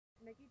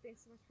Meggie,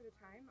 thanks so much for the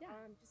time. Yeah.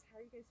 Just how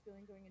are you guys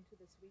feeling going into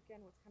this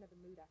weekend? What's kind of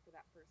the mood after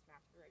that first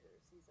match of the regular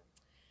season?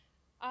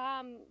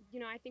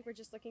 I think we're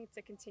just looking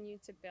to continue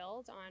to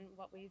build on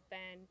what we've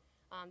been,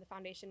 the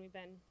foundation we've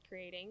been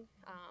creating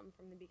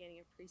from the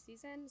beginning of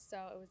preseason. So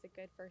it was a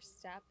good first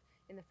step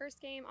in the first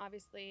game.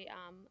 Obviously,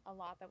 a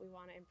lot that we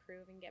want to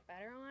improve and get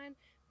better on,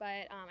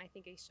 but I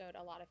think he showed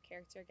a lot of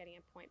character getting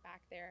a point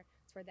back there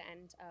toward the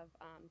end of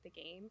the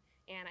game.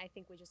 And I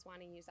think we just want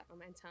to use that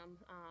momentum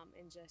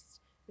and just,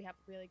 we have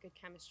really good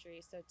chemistry.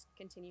 So to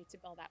continue to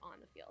build that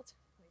on the field.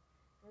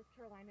 North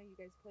Carolina, you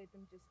guys played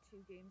them just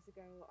 2 games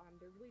ago.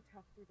 They're really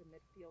tough through the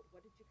midfield.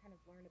 What did you kind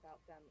of learn about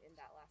them in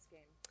that last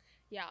game?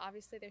 Yeah,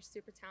 obviously they're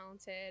super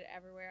talented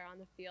everywhere on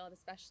the field,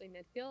 especially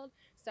midfield.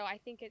 So I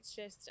think it's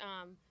just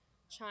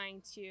trying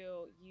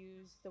to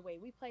use the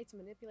way we play to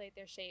manipulate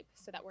their shape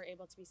so that we're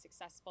able to be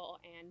successful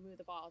and move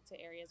the ball to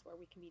areas where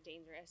we can be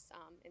dangerous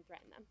and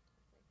threaten them.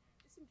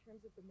 Just in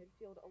terms of the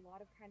midfield, a lot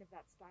of kind of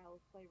that style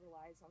of play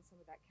relies on some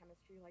of that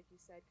chemistry, like you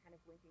said, kind of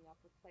linking up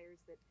with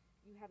players that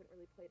you haven't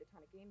really played a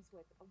ton of games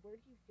with. Where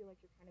do you feel like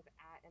you're kind of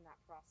at in that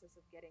process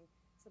of getting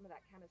some of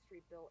that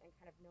chemistry built and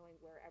kind of knowing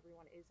where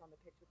everyone is on the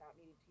pitch without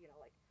needing to,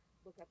 like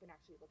look up and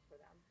actually look for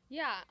them?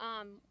 Yeah,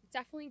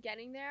 definitely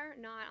getting there.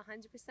 Not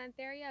 100%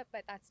 there yet,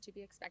 but that's to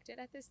be expected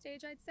at this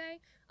stage, I'd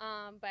say.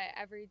 But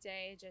every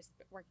day, just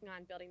working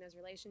on building those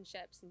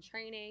relationships and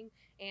training.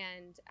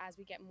 And as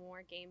we get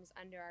more games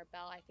under our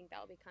belt, I think that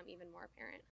will become even more apparent.